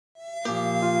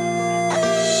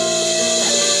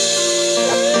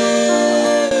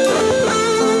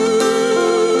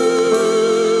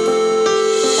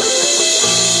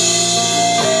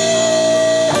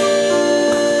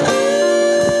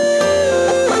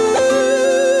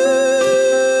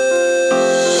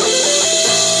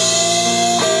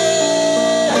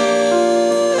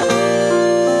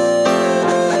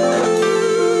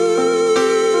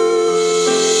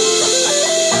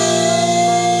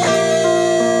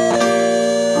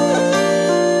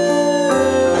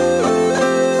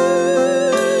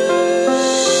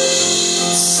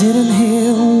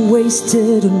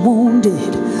twisted and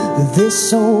wounded,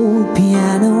 this old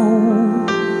piano,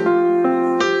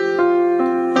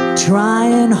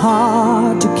 trying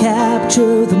hard to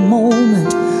capture the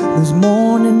moment. This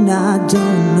morning I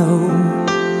don't know,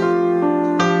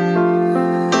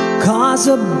 'cause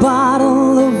a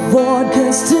bottle of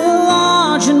vodka still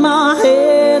lodged in my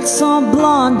head. Some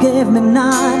blonde gave me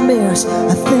nightmares.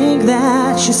 I think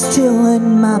that she's still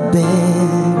in my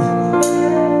bed,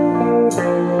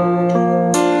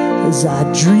 as I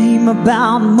dream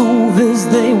about movies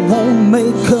they won't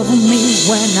make of me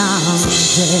when I'm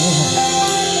dead.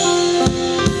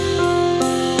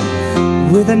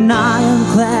 With an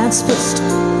ironclad fist,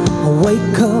 I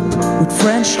wake up with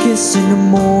French kiss in the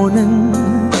morning,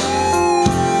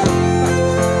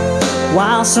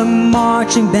 while some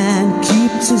marching band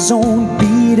keeps his own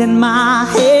beat in my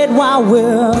head while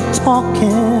we're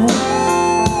talking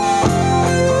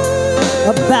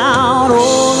about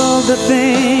all of the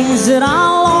things that I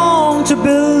long to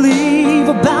believe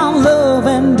about love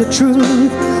and the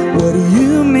truth. What do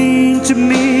you mean to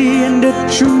me? And the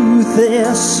truth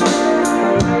is,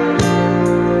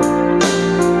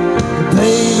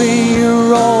 baby,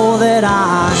 you're all that I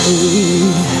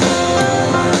need.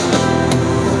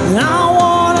 I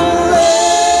wanna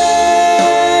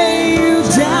lay you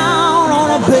down on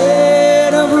a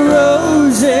bed of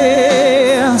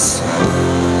roses.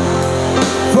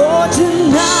 For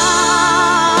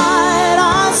tonight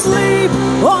I'll sleep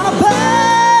on a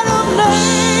bed of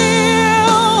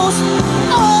nails.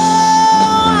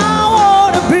 Oh, I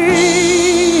wanna be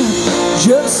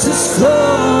just as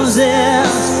close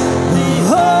as the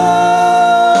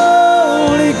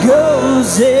Holy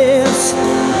Ghost is,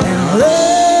 and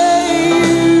lay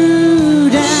you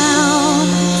down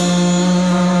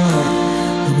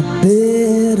in a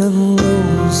bed of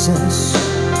roses.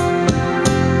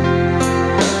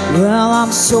 Well,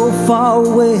 I'm so far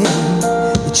away,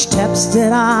 each steps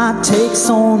that I take's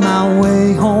on my way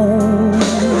home.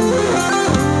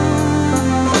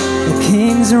 The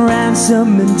king's ransom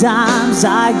and dimes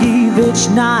I give each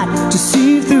night to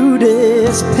see through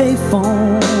this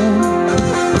payphone.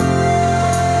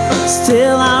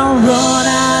 Still I run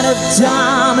out of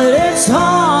time, and it's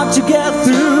hard to get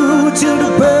through till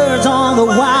the birds on the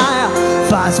wire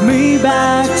flies me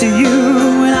back to you,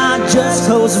 and I just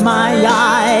close my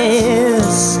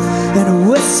eyes and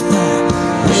whisper,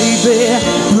 baby,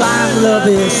 blind love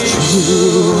is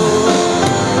true.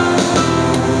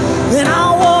 And I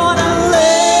wanna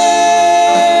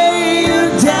lay you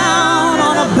down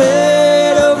on a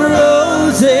bed of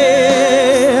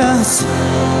roses.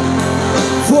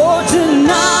 For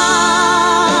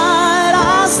tonight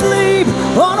I'll sleep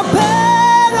on a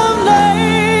bed of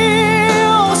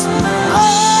nails.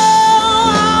 Oh,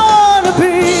 I wanna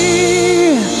be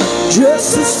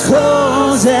just as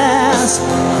close as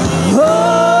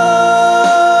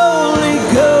Holy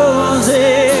Ghost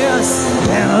is,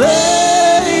 and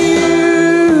lay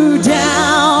you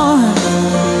down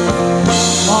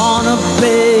on a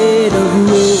bed of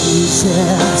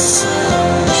roses.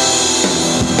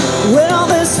 Well,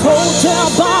 this hotel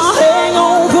bar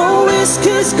hangover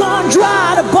whiskey's gone dry.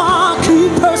 The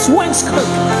barkeeper's wainscot,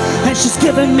 and she's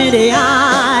giving me the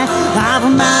eye. I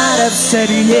might have said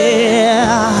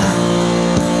yeah,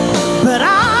 but I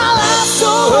laughed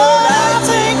so hard I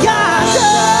think I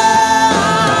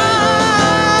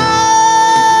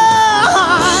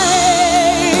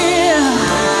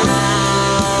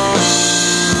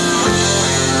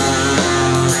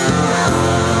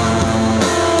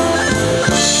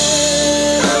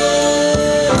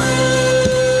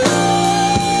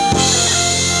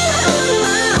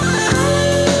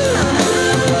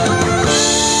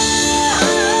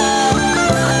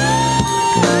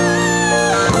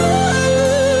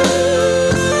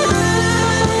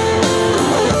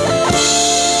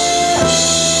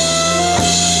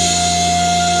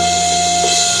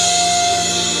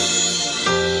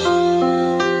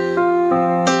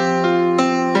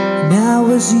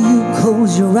as you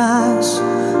close your eyes,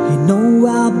 you know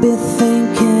I'll be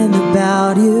thinking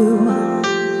about you.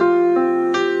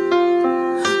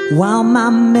 While my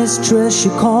mistress, she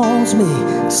calls me,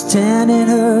 stand in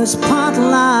her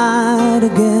spotlight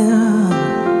again.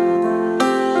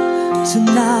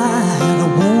 Tonight I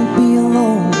won't be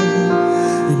alone,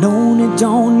 and only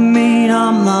don't mean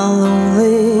I'm not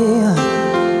lonely.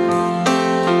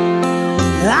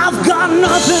 I've got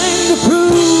nothing to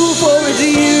prove, for it's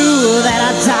you that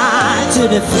I died to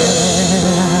defend.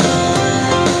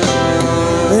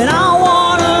 And I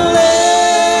wanna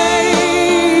lay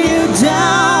you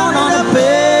down on a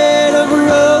bed of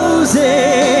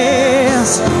roses.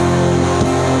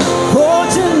 For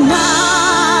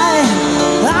tonight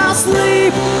I'll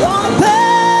sleep on a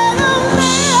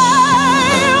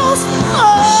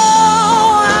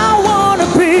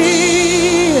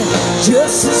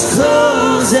just as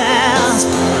close as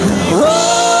the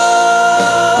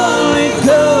Holy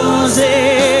Ghost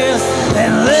is,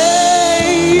 and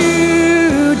lay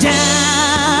you down.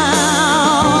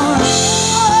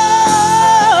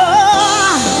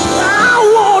 Oh, I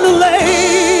wanna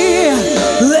lay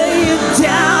you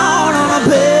down on a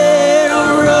bed of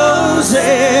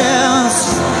roses.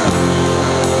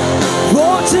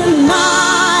 For tonight